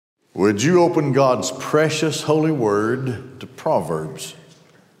Would you open God's precious holy word to Proverbs?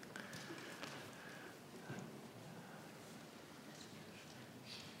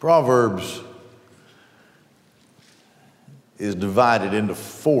 Proverbs is divided into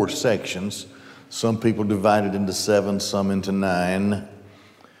 4 sections. Some people divide it into 7, some into 9.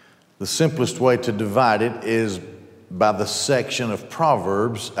 The simplest way to divide it is by the section of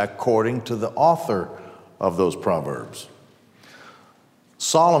Proverbs according to the author of those Proverbs.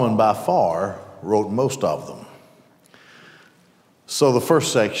 Solomon by far wrote most of them. So the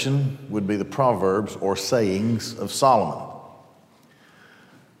first section would be the Proverbs or sayings of Solomon.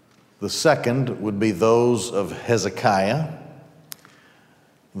 The second would be those of Hezekiah.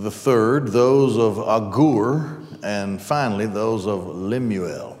 The third, those of Agur, and finally those of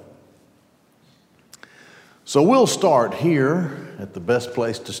Lemuel. So we'll start here at the best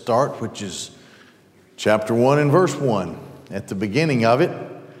place to start, which is chapter 1 and verse 1, at the beginning of it,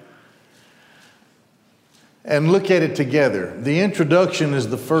 and look at it together. The introduction is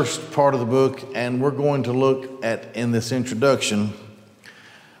the first part of the book, and we're going to look at, in this introduction,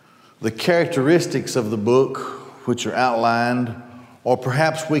 the characteristics of the book, which are outlined, or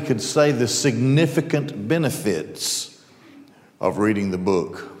perhaps we could say the significant benefits of reading the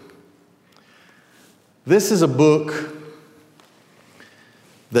book. This is a book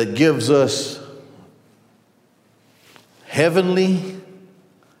that gives us heavenly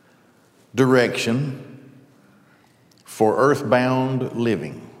direction for earthbound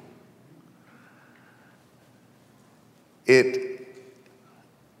living. It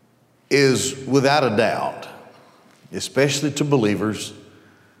is without a doubt, especially to believers,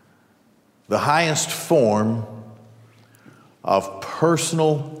 the highest form of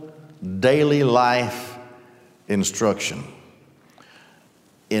personal daily life instruction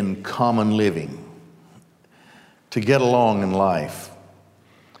in common living to get along in life.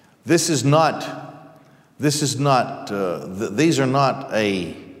 These are not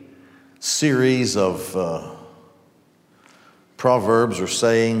a series of proverbs or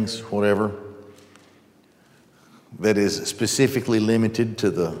sayings, whatever, that is specifically limited to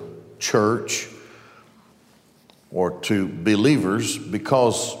the church or to believers,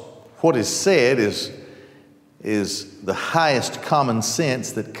 because what is said is the highest common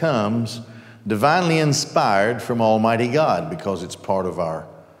sense that comes divinely inspired from Almighty God, because it's part of our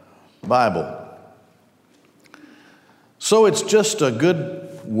Bible. So it's just a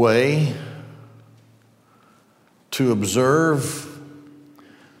good way to observe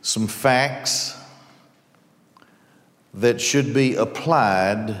some facts that should be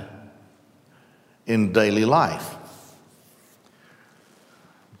applied in daily life.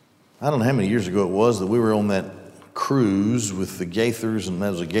 I don't know how many years ago it was that we were on that cruise with the Gaithers, and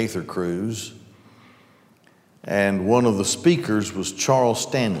that was a Gaither cruise. And one of the speakers was Charles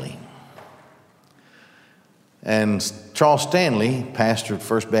Stanley. And Charles Stanley pastored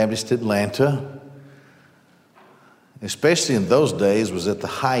First Baptist Atlanta, especially in those days, was at the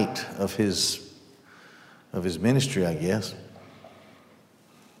height of his ministry, I guess.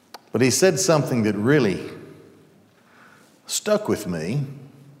 But he said something that really stuck with me.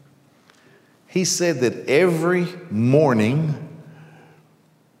 He said that every morning,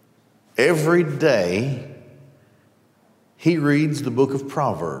 every day, he reads the book of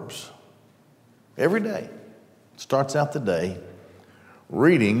Proverbs. Every day. Starts out the day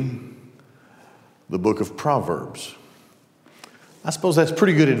reading the book of Proverbs. I suppose that's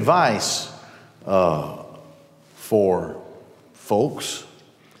pretty good advice for folks,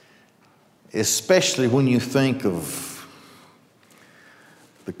 especially when you think of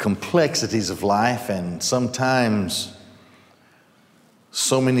the complexities of life, and sometimes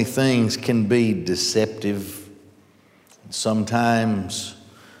so many things can be deceptive. Sometimes,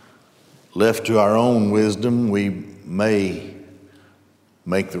 left to our own wisdom, we may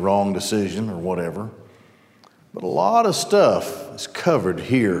make the wrong decision or whatever. But a lot of stuff is covered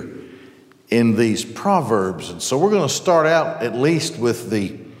here in these Proverbs. And so we're going to start out at least with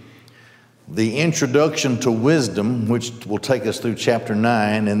the introduction to wisdom, which will take us through chapter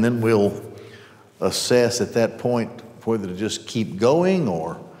 9, and then we'll assess at that point whether to just keep going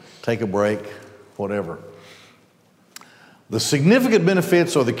or take a break, whatever. The significant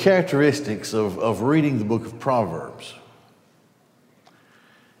benefits or the characteristics of reading the book of Proverbs.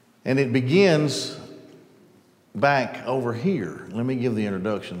 And it begins back over here. Let me give the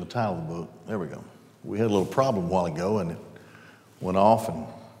introduction, the title of the book. There we go. We had a little problem a while ago, and it went off and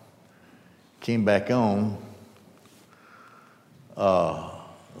came back on.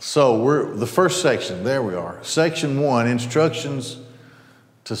 So we're the first section. There we are. Section 1, instructions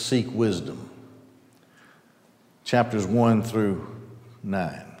to seek wisdom. Chapters 1 through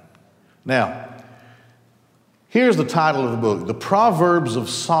 9. Now, here's the title of the book: The Proverbs of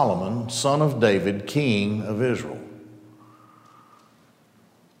Solomon, son of David, king of Israel.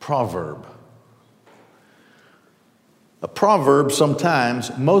 Proverb. A proverb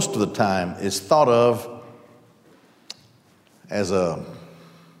sometimes, most of the time, is thought of as an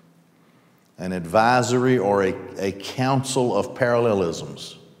advisory or a counsel of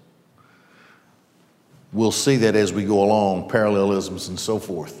parallelisms. We'll see that as we go along, parallelisms and so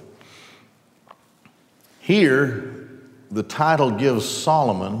forth. Here, the title gives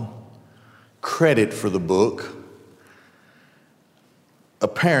Solomon credit for the book.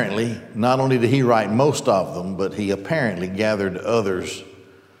 Apparently, not only did he write most of them, but he apparently gathered others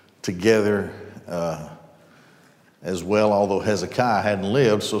together as well, although Hezekiah hadn't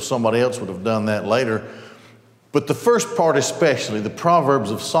lived, so somebody else would have done that later. But the first part especially, the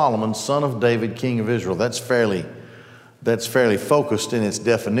Proverbs of Solomon, son of David, king of Israel, that's fairly focused in its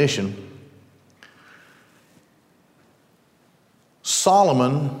definition.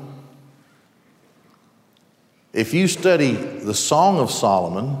 Solomon, if you study the Song of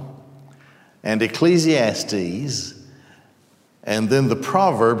Solomon and Ecclesiastes, and then the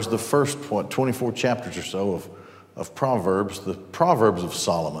Proverbs, the first 24 chapters or so of Proverbs, the Proverbs of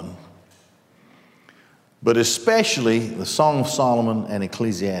Solomon, but especially the Song of Solomon and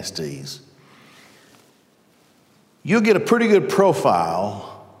Ecclesiastes, you'll get a pretty good profile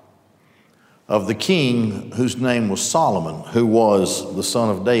of the king whose name was Solomon, who was the son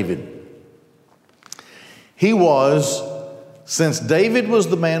of David. He was, since David was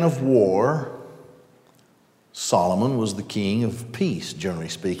the man of war, Solomon was the king of peace, generally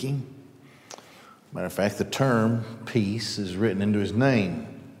speaking. Matter of fact, the term peace is written into his name.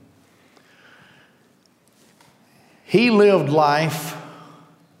 He lived life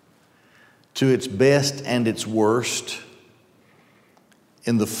to its best and its worst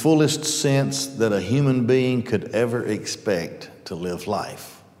in the fullest sense that a human being could ever expect to live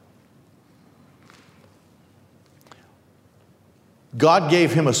life. God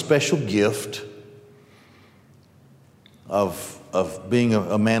gave him a special gift of being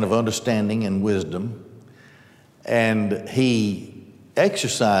a man of understanding and wisdom, and he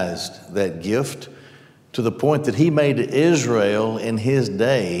exercised that gift to the point that he made Israel in his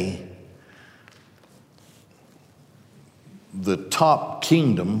day the top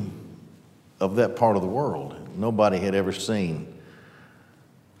kingdom of that part of the world. Nobody had ever seen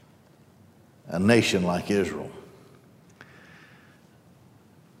a nation like Israel.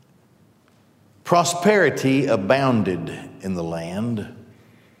 Prosperity abounded in the land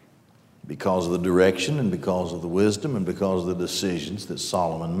because of the direction and because of the wisdom and because of the decisions that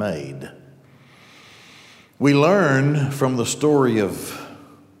Solomon made. We learn from the story of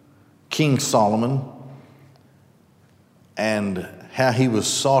King Solomon and how he was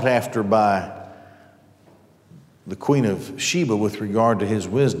sought after by the Queen of Sheba with regard to his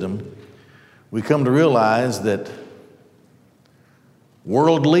wisdom. We come to realize that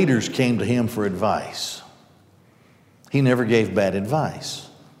world leaders came to him for advice. He never gave bad advice.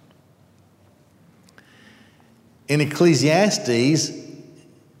 In Ecclesiastes,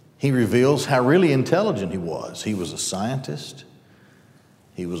 he reveals how really intelligent he was. He was a scientist.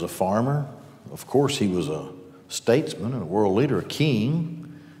 He was a farmer. Of course, he was a statesman and a world leader, a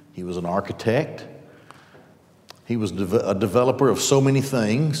king. He was an architect. He was a developer of so many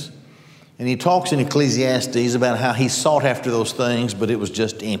things. And he talks in Ecclesiastes about how he sought after those things, but it was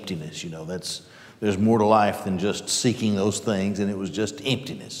just emptiness. You know, there's more to life than just seeking those things, and it was just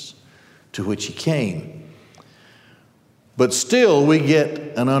emptiness to which he came. But still, we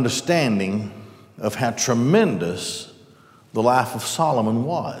get an understanding of how tremendous the life of Solomon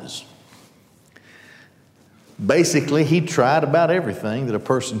was. Basically, he tried about everything that a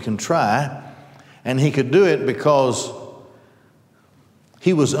person can try, and he could do it because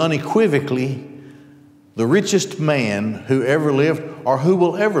he was unequivocally the richest man who ever lived or who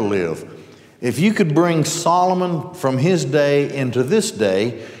will ever live. If you could bring Solomon from his day into this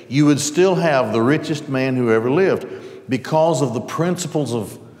day, you would still have the richest man who ever lived because of the principles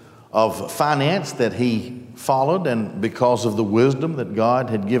of finance that he followed and because of the wisdom that God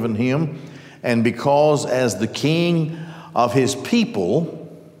had given him and because as the king of his people,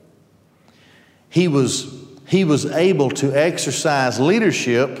 he was able to exercise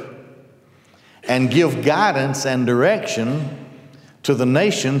leadership and give guidance and direction to the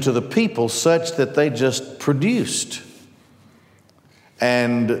nation, to the people, such that they just produced.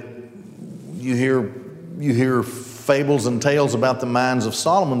 And you hear fables and tales about the mines of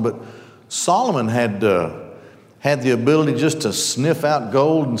Solomon, but Solomon had the ability just to sniff out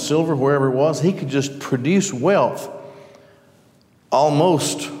gold and silver wherever it was. He could just produce wealth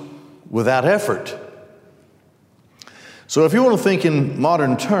almost without effort. So if you want to think in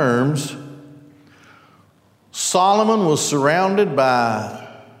modern terms, Solomon was surrounded by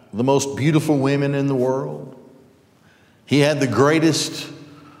the most beautiful women in the world. He had the greatest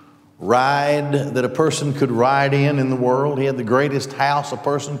ride that a person could ride in the world. He had the greatest house a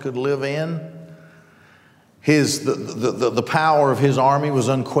person could live in. The power of his army was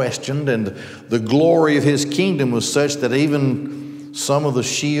unquestioned, and the glory of his kingdom was such that even some of the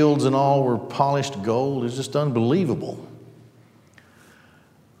shields and all were polished gold. It's just unbelievable.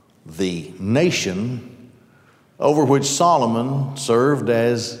 The nation over which Solomon served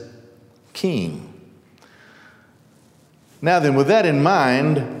as king. Now then, with that in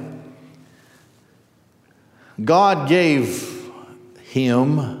mind, God gave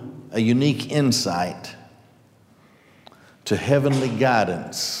him a unique insight to heavenly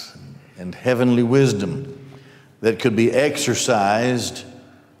guidance and heavenly wisdom that could be exercised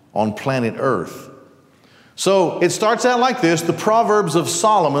on planet Earth. So it starts out like this: the Proverbs of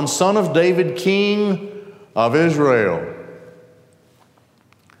Solomon, son of David, king of Israel.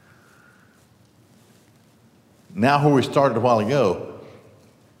 Now where we started a while ago,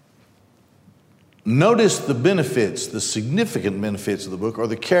 notice the benefits, the significant benefits of the book, or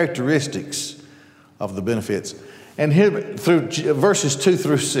the characteristics of the benefits. And here, through verses 2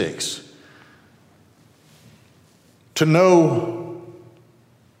 through 6, to know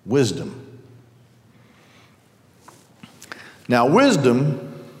wisdom. Now,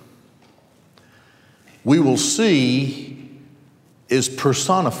 wisdom, we will see, is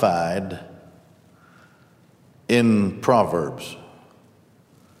personified in Proverbs.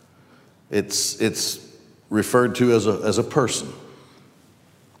 It's referred to as a person.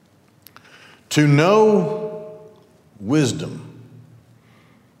 To know wisdom.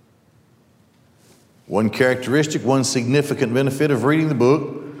 One characteristic, one significant benefit of reading the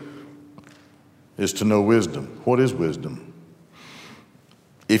book is to know wisdom. What is wisdom?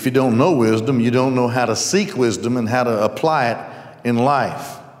 If you don't know wisdom, you don't know how to seek wisdom and how to apply it in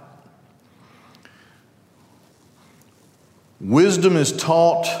life. Wisdom is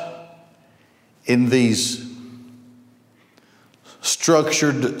taught in these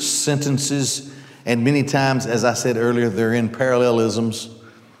structured sentences, and many times, as I said earlier, they're in parallelisms,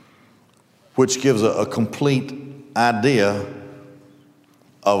 which gives a complete idea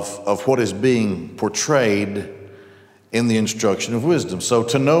of what is being portrayed in the instruction of wisdom. So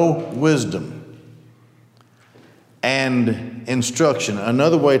to know wisdom and instruction,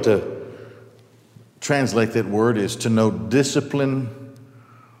 another way to translate that word is to know discipline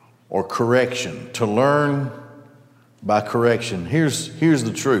or correction, to learn by correction. Here's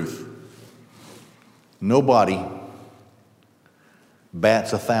the truth. Nobody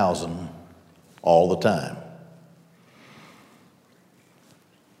bats 1,000 all the time.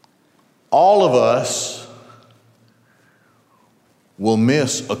 All of us will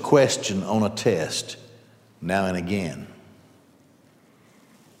miss a question on a test now and again.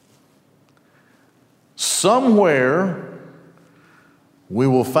 Somewhere we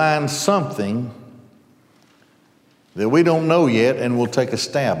will find something that we don't know yet, and we'll take a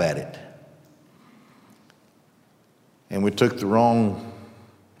stab at it. And we took the wrong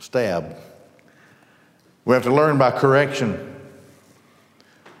stab. We have to learn by correction.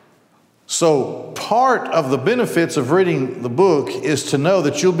 So part of the benefits of reading the book is to know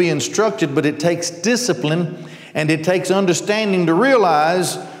that you'll be instructed, but it takes discipline and it takes understanding to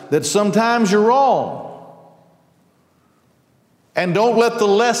realize that sometimes you're wrong. And don't let the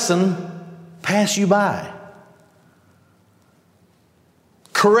lesson pass you by.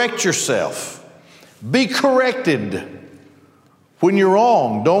 Correct yourself. Be corrected when you're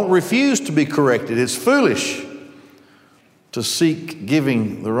wrong. Don't refuse to be corrected. It's foolish to seek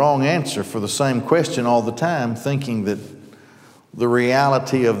giving the wrong answer for the same question all the time, thinking that the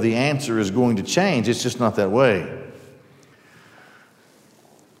reality of the answer is going to change. It's just not that way.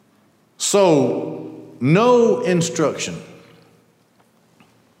 So, no instruction.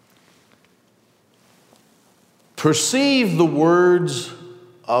 Perceive the words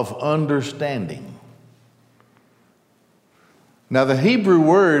of understanding. Now, the Hebrew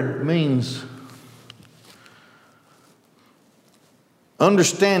word means,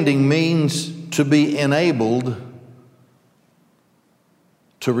 understanding means to be enabled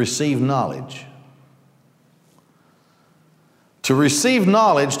to receive knowledge. To receive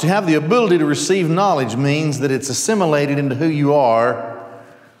knowledge, to have the ability to receive knowledge, means that it's assimilated into who you are,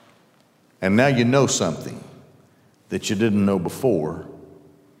 and now you know something that you didn't know before.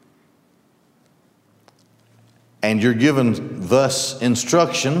 And you're given thus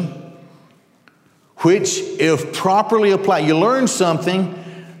instruction, which, if properly applied, you learn something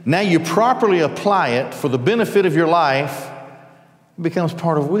Now you properly apply it for the benefit of your life, it becomes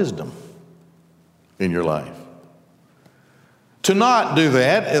part of wisdom in your life. To not do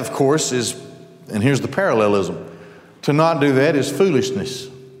that, of course, is, and here's the parallelism, to not do that is foolishness.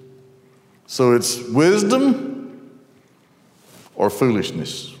 So it's wisdom or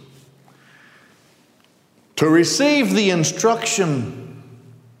foolishness. To receive the instruction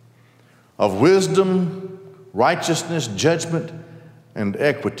of wisdom, righteousness, judgment, and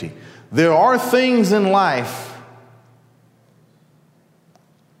equity. There are things in life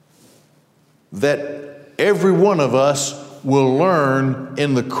that every one of us will learn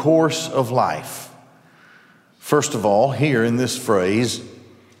in the course of life. First of all, here in this phrase,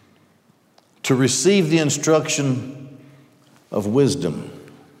 to receive the instruction of wisdom.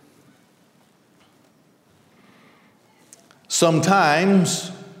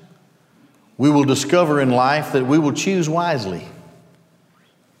 Sometimes we will discover in life that we will choose wisely.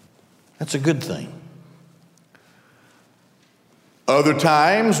 That's a good thing. Other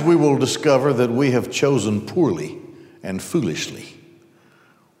times we will discover that we have chosen poorly and foolishly.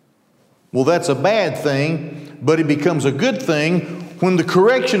 Well, that's a bad thing, but it becomes a good thing when the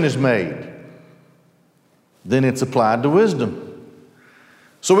correction is made. Then it's applied to wisdom.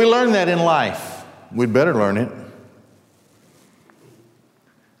 So we learn that in life. We'd better learn it.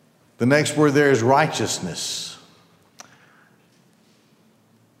 The next word there is righteousness.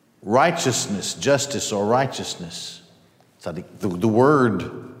 Righteousness, justice, or righteousness. So the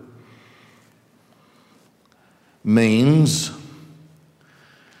word means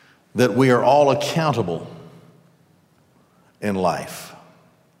that we are all accountable in life.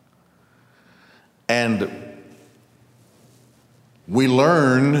 And we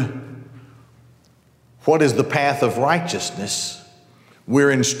learn what is the path of righteousness.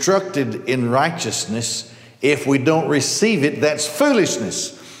 We're instructed in righteousness. If we don't receive it, that's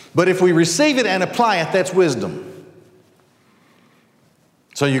foolishness. But if we receive it and apply it, that's wisdom.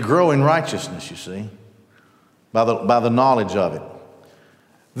 So you grow in righteousness, you see, by the knowledge of it.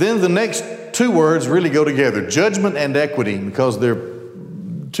 Then the next two words really go together, judgment and equity, because they're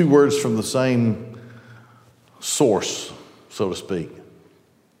two words from the same source, so to speak.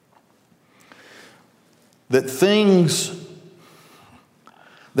 That things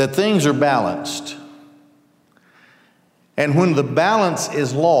are balanced. And when the balance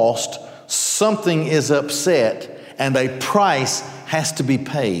is lost, something is upset and a price has to be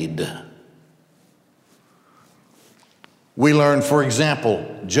paid. We learn, for example,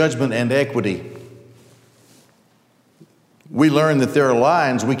 judgment and equity. We learn that there are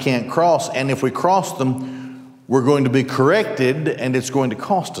lines we can't cross, and if we cross them, we're going to be corrected and it's going to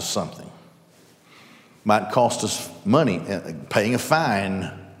cost us something. Might cost us money, paying a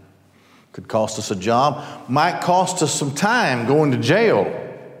fine. Could cost us a job. Might cost us some time going to jail.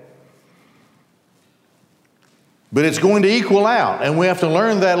 But it's going to equal out, and we have to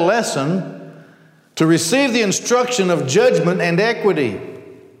learn that lesson to receive the instruction of judgment and equity.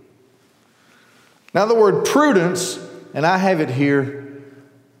 Now the word prudence, and I have it here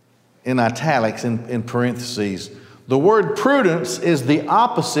in italics, in parentheses. The word prudence is the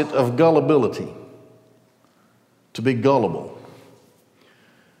opposite of gullibility. To be gullible.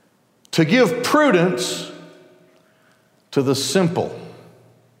 To give prudence to the simple.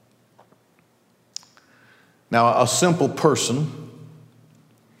 Now, a simple person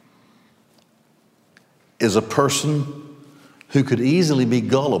is a person who could easily be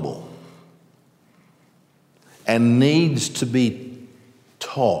gullible and needs to be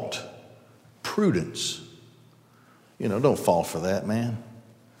taught prudence. You know, don't fall for that, man.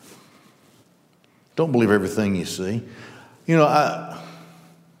 Don't believe everything you see. You know,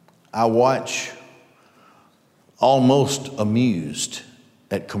 I watch almost amused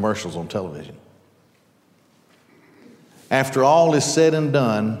at commercials on television. After all is said and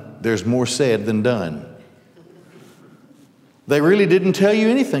done, there's more said than done. They really didn't tell you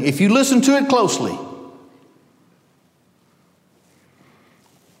anything. If you listen to it closely,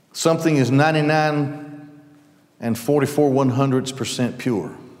 something is 99 and 44/100%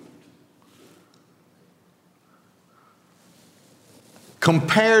 pure.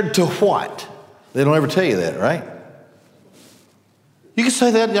 Compared to what? They don't ever tell you that, right? You can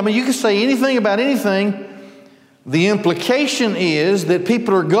say that. I mean, you can say anything about anything. The implication is that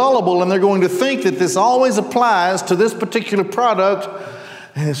people are gullible and they're going to think that this always applies to this particular product,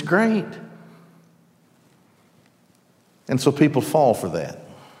 and it's great. And so people fall for that.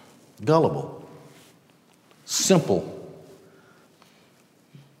 Gullible. Simple.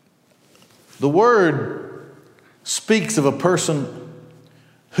 The word speaks of a person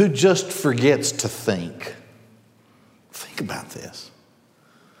who just forgets to think. Think about this.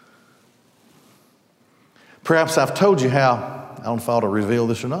 Perhaps I've told you how, I don't know if I ought to reveal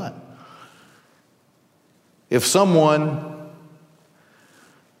this or not. If someone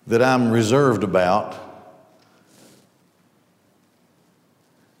that I'm reserved about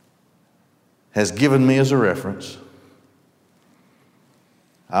has given me as a reference,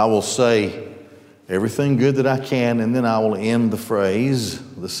 I will say everything good that I can, and then I will end the phrase,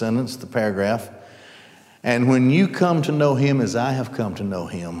 the sentence, the paragraph. And when you come to know him as I have come to know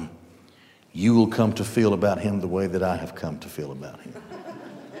him, you will come to feel about him the way that I have come to feel about him.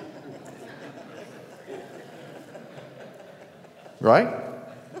 Right?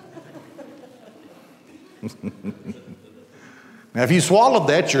 Now, if you swallowed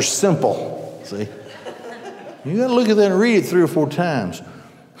that, you're simple. See? You got to look at that and read it 3 or 4 times.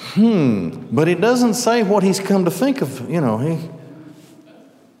 But it doesn't say what he's come to think of,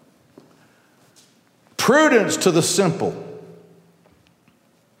 Prudence to the simple.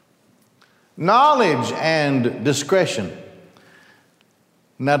 Knowledge and discretion.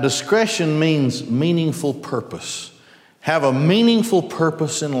 Now, discretion means meaningful purpose. Have a meaningful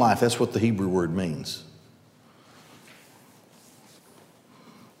purpose in life. That's what the Hebrew word means.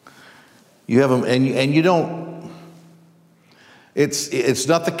 You have and you don't. It's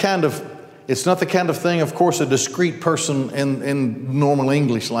not the kind of thing. Of course, a discreet person in normal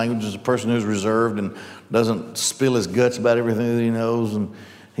English language is a person who's reserved and doesn't spill his guts about everything that he knows, and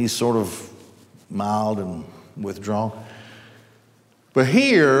he's sort of mild and withdrawn. But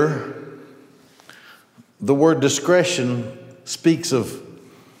here, the word discretion speaks of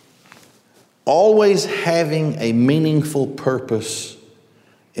always having a meaningful purpose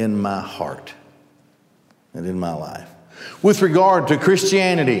in my heart and in my life. With regard to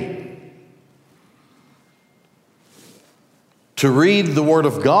Christianity, to read the Word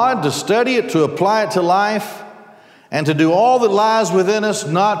of God, to study it, to apply it to life, and to do all that lies within us,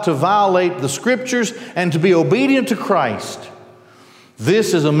 not to violate the Scriptures, and to be obedient to Christ.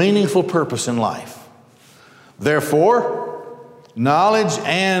 This is a meaningful purpose in life. Therefore, knowledge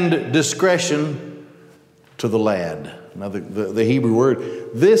and discretion to the lad. Now, the Hebrew word,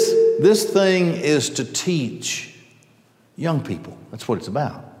 this thing is to teach young people. That's what it's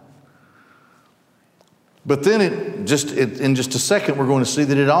about. But then in just a second, we're going to see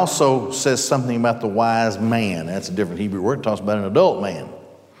that it also says something about the wise man. That's a different Hebrew word. It talks about an adult man.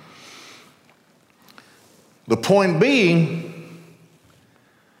 The point being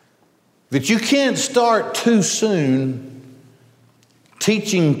that you can't start too soon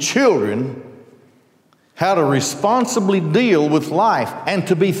teaching children how to responsibly deal with life and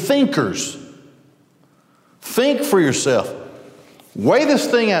to be thinkers. Think for yourself. Weigh this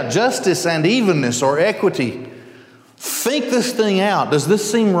thing out, justice and evenness or equity. Think this thing out. Does this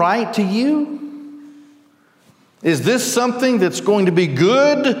seem right to you? Is this something that's going to be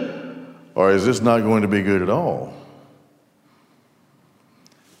good, or is this not going to be good at all?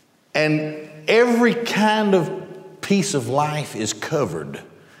 And every kind of piece of life is covered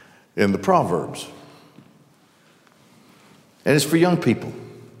in the Proverbs. And it's for young people.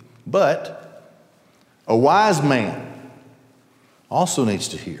 But a wise man also needs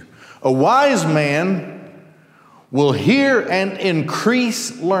to hear. A wise man will hear and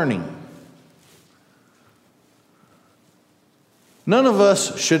increase learning. None of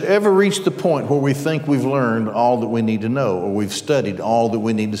us should ever reach the point where we think we've learned all that we need to know, or we've studied all that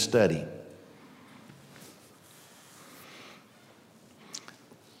we need to study.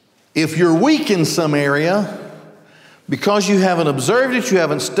 If you're weak in some area, because you haven't observed it, you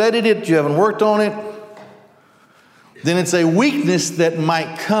haven't studied it, you haven't worked on it, then it's a weakness that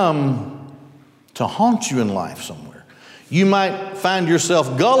might come to haunt you in life somewhere. You might find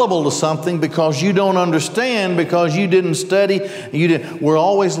yourself gullible to something because you don't understand, because you didn't study. We're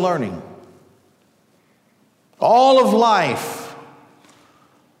always learning. All of life,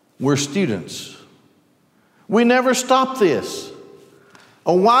 we're students. We never stop this.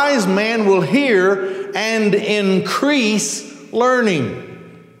 A wise man will hear and increase learning.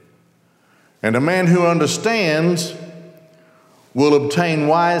 And a man who understands will obtain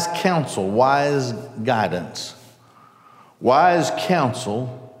wise counsel, wise guidance. Wise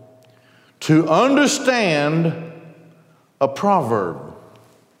counsel to understand a proverb.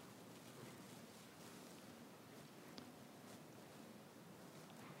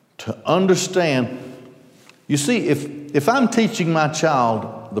 To understand. You see, if I'm teaching my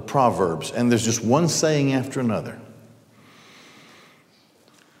child the Proverbs and there's just one saying after another,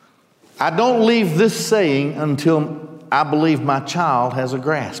 I don't leave this saying until I believe my child has a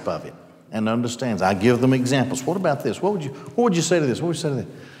grasp of it and understands. I give them examples. What about this? What would you say to this? What would you say to that?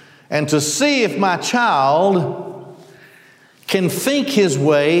 And to see if my child can think his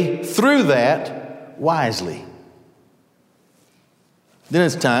way through that wisely. Then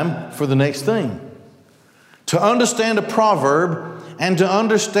it's time for the next thing. To understand a proverb and to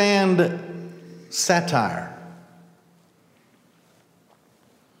understand satire.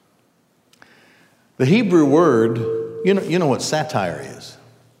 The Hebrew word, you know what satire is.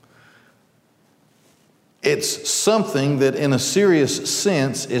 It's something that in a serious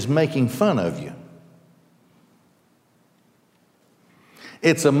sense is making fun of you.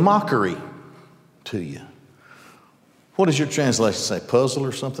 It's a mockery to you. What does your translation say? Puzzle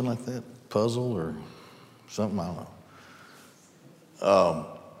or something like that? Puzzle or something? I don't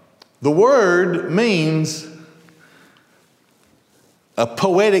know. The word means a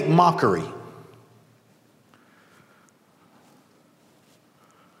poetic mockery.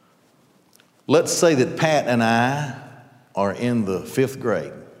 Let's say that Pat and I are in the 5th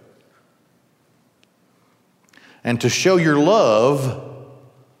grade. And to show your love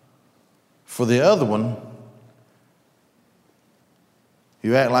for the other one,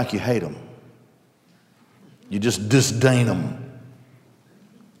 you act like you hate them. You just disdain them.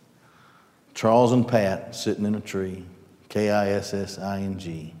 Charles and Pat sitting in a tree,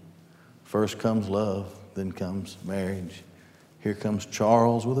 Kissing. First comes love, then comes marriage. Here comes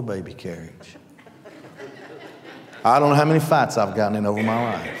Charles with a baby carriage. I don't know how many fights I've gotten in over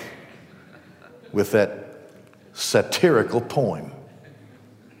my life with that satirical poem.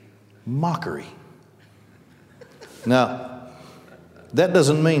 Mockery. Now, that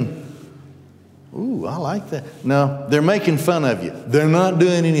doesn't mean, ooh, I like that. No, they're making fun of you. They're not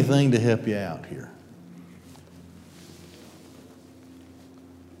doing anything to help you out here.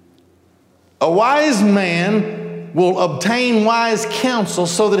 A wise man will obtain wise counsel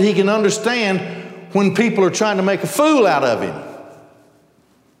so that he can understand when people are trying to make a fool out of him.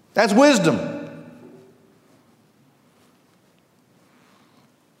 That's wisdom.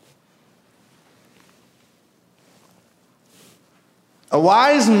 A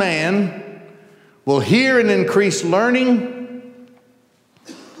wise man will hear and increase learning.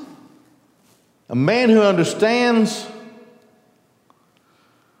 A man who understands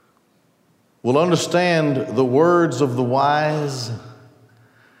will understand the words of the wise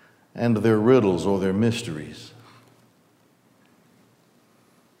and their riddles or their mysteries.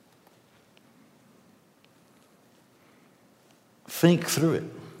 Think through it,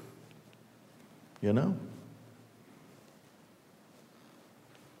 you know?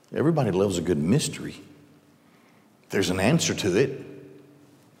 Everybody loves a good mystery. There's an answer to it.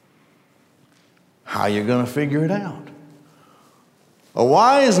 How are you going to figure it out? A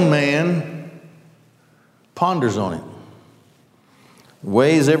wise man ponders on it,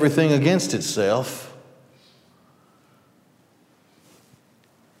 weighs everything against itself,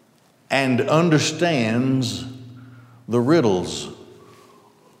 and understands the riddles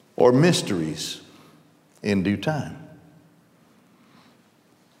or mysteries in due time.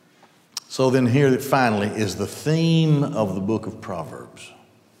 So then here finally is the theme of the book of Proverbs.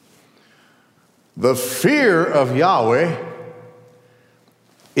 The fear of Yahweh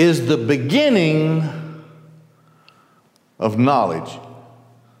is the beginning of knowledge.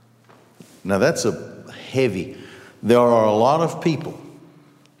 Now that's a heavy. There are a lot of people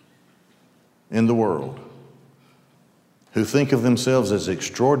in the world who think of themselves as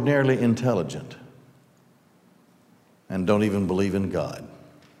extraordinarily intelligent and don't even believe in God.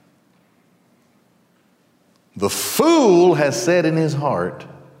 The fool has said in his heart,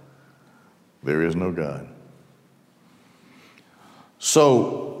 there is no God.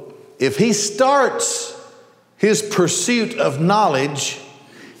 So if he starts his pursuit of knowledge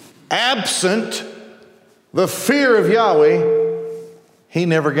absent the fear of Yahweh, he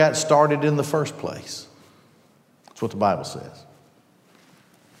never got started in the first place. That's what the Bible says.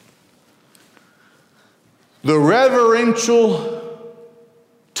 The reverential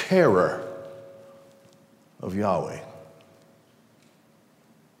terror of Yahweh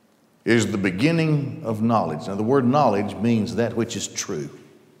is the beginning of knowledge. Now, the word knowledge means that which is true.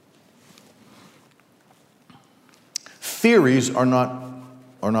 Theories are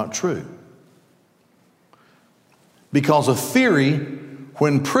not true. Because a theory,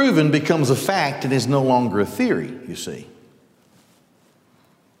 when proven, becomes a fact and is no longer a theory, you see.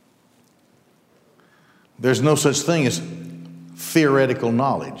 There's no such thing as theoretical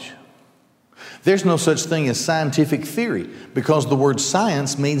knowledge. There's no such thing as scientific theory because the word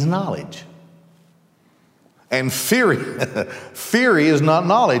science means knowledge. And theory is not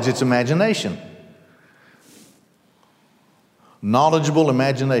knowledge, it's imagination. Knowledgeable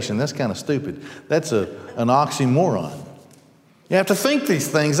imagination, that's kind of stupid. That's an oxymoron. You have to think these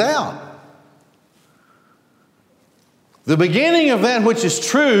things out. The beginning of that which is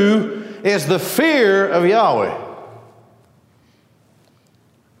true is the fear of Yahweh.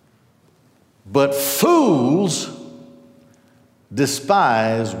 But fools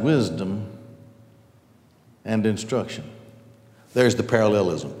despise wisdom and instruction. There's the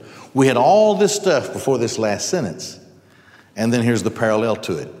parallelism. We had all this stuff before this last sentence, and then here's the parallel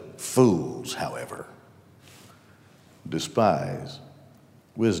to it. Fools, however, despise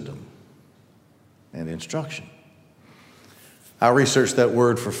wisdom and instruction. I researched that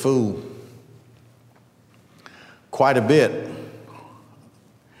word for fool quite a bit,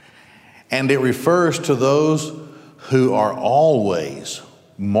 and it refers to those who are always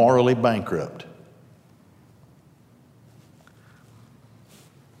morally bankrupt.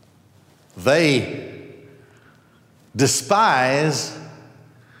 They despise.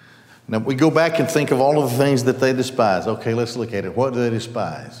 Now we go back and think of all of the things that they despise. Okay, let's look at it. What do they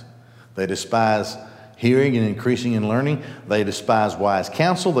despise? They despise hearing and increasing in learning. They despise wise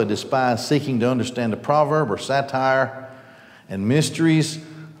counsel. They despise seeking to understand a proverb or satire and mysteries.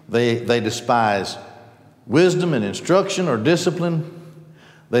 They despise wisdom and instruction or discipline.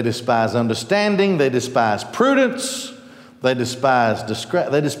 They despise understanding. They despise prudence. They despise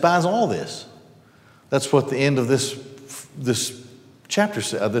discretion. They despise all this. That's what the end of this chapter,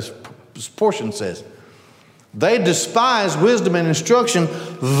 this portion says. They despise wisdom and instruction.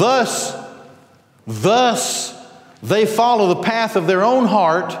 Thus they follow the path of their own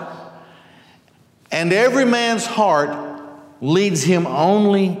heart, and every man's heart leads him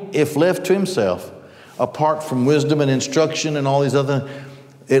only, if left to himself, apart from wisdom and instruction and all these other,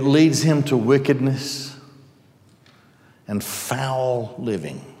 it leads him to wickedness and foul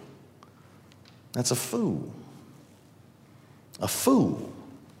living. That's a fool. A fool.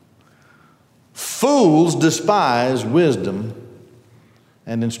 Fools despise wisdom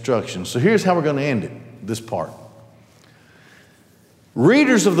and instruction. So here's how we're going to end it, this part.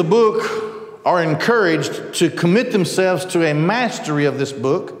 Readers of the book are encouraged to commit themselves to a mastery of this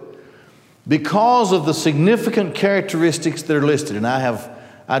book because of the significant characteristics that are listed. And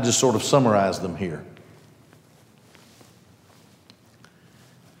I just sort of summarized them here.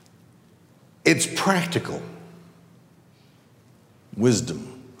 It's practical.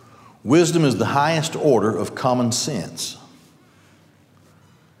 Wisdom. Wisdom is the highest order of common sense.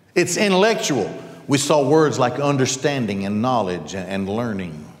 It's intellectual. We saw words like understanding and knowledge and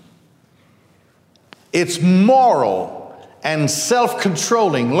learning. It's moral and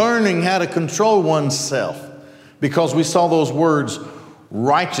self-controlling, learning how to control oneself, because we saw those words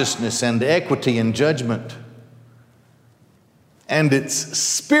righteousness and equity and judgment. And it's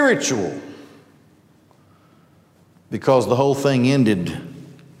spiritual, because the whole thing ended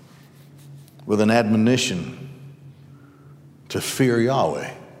with an admonition to fear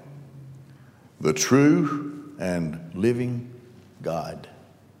Yahweh, the true and living God.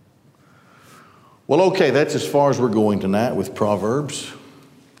 Well, okay, that's as far as we're going tonight with Proverbs.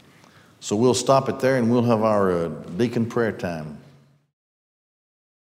 So we'll stop it there and we'll have our deacon prayer time.